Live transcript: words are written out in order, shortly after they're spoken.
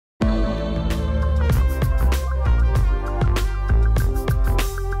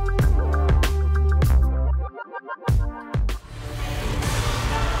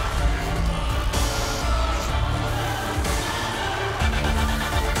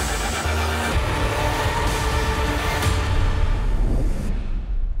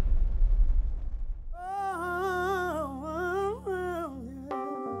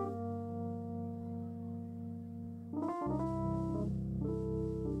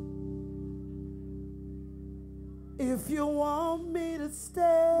If you want me to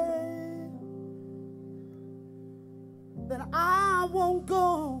stay, then I won't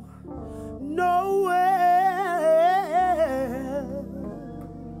go nowhere.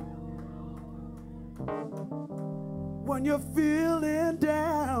 When you're feeling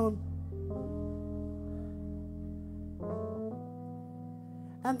down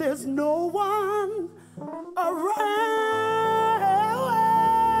and there's no one around,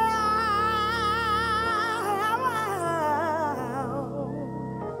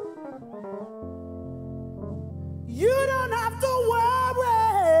 you don't have to worry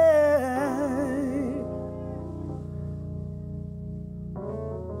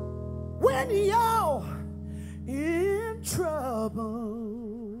when you're in trouble.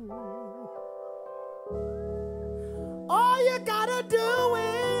 All you gotta do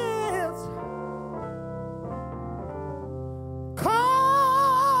is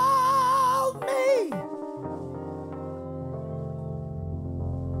call me.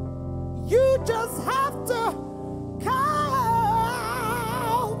 You just have to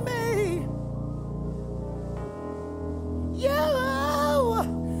call me. You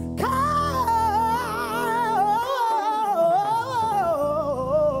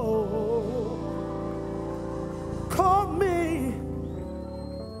call me,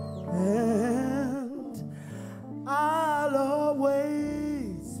 and I'll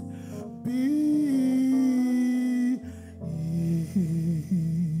always be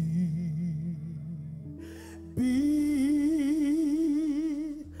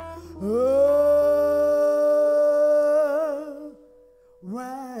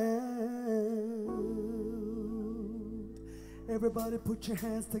around. Everybody put your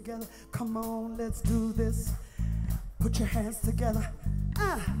hands together. Come on, let's do this. Put your hands together.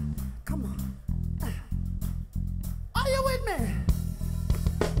 Come on. Are you with me?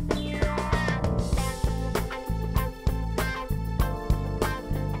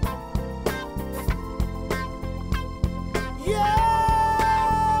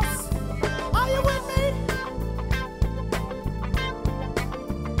 Yes! Are you with me?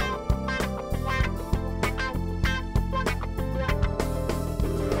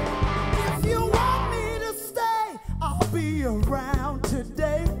 If you want me to stay, I'll be around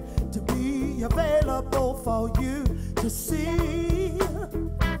today to be available for you to see.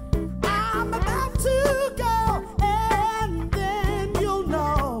 I'm about to go, and then you'll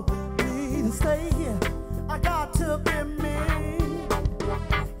know me to stay here. I got to be me.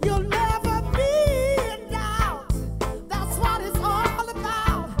 You'll never be in doubt. That's what it's all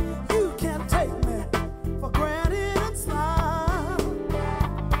about. You can't take me for granted and smile.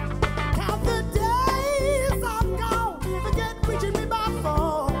 Count the days I'm gone. Forget reaching me by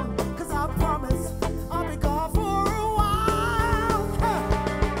phone, 'cause I promise I'll be gone for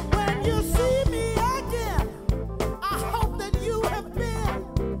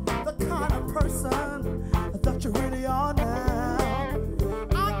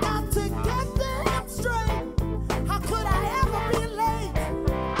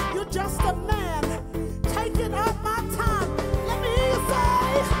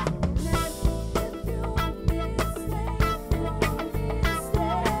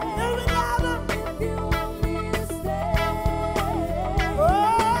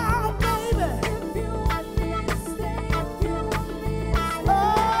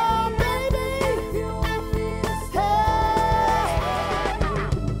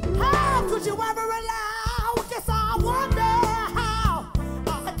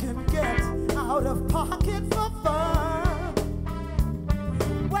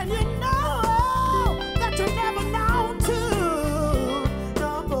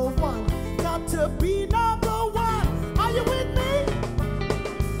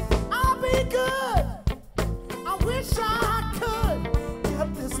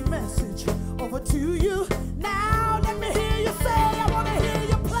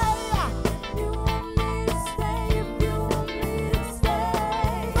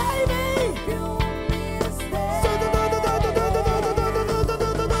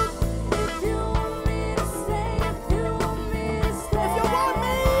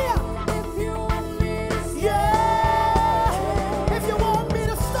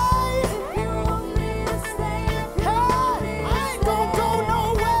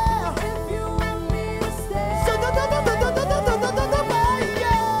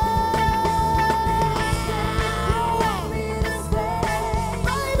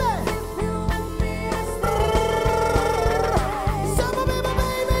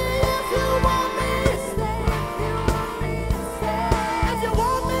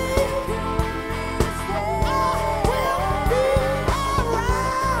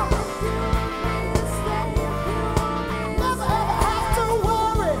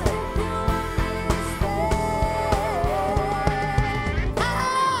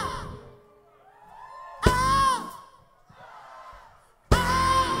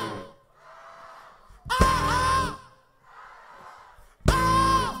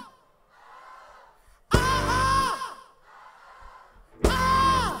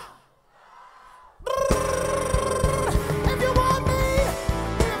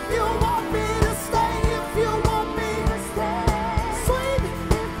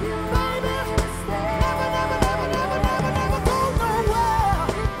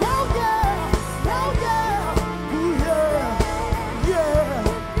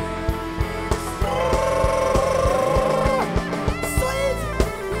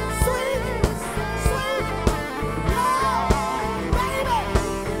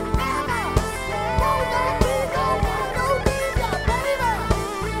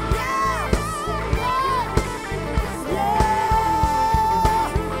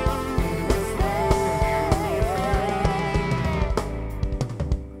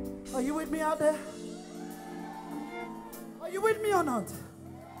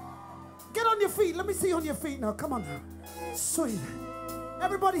Get on your feet. Let me see you on your feet now. Come on now. Sweet.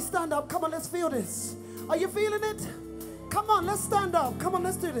 Everybody stand up. Come on, let's feel this. Are you feeling it? Come on, let's stand up. Come on,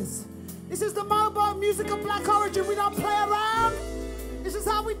 let's do this. This is the MOBO music of black origin. We don't play around. This is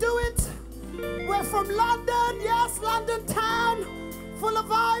how we do it. We're from London. Yes, London town. Full of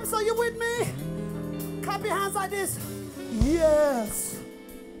vibes. Are you with me? Clap your hands like this. Yes.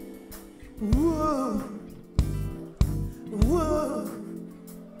 Whoa. Whoa.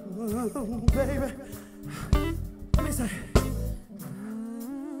 Whoa, baby. Let me say.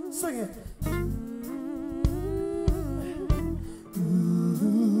 Swing it.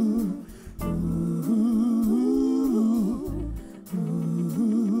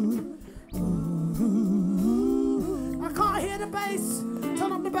 I can't hear the bass.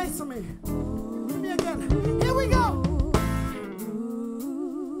 Turn up the bass for me. Give me again. Here we go.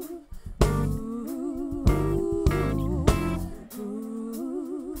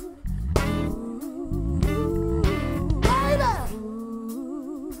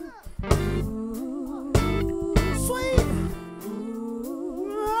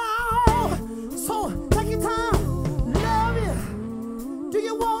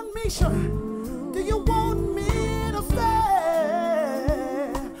 Do you want me to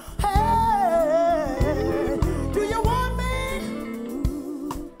stay? Hey, do you want me?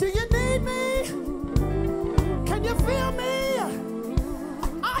 Do you need me? Can you feel me?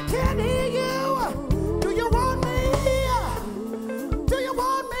 I can't hear.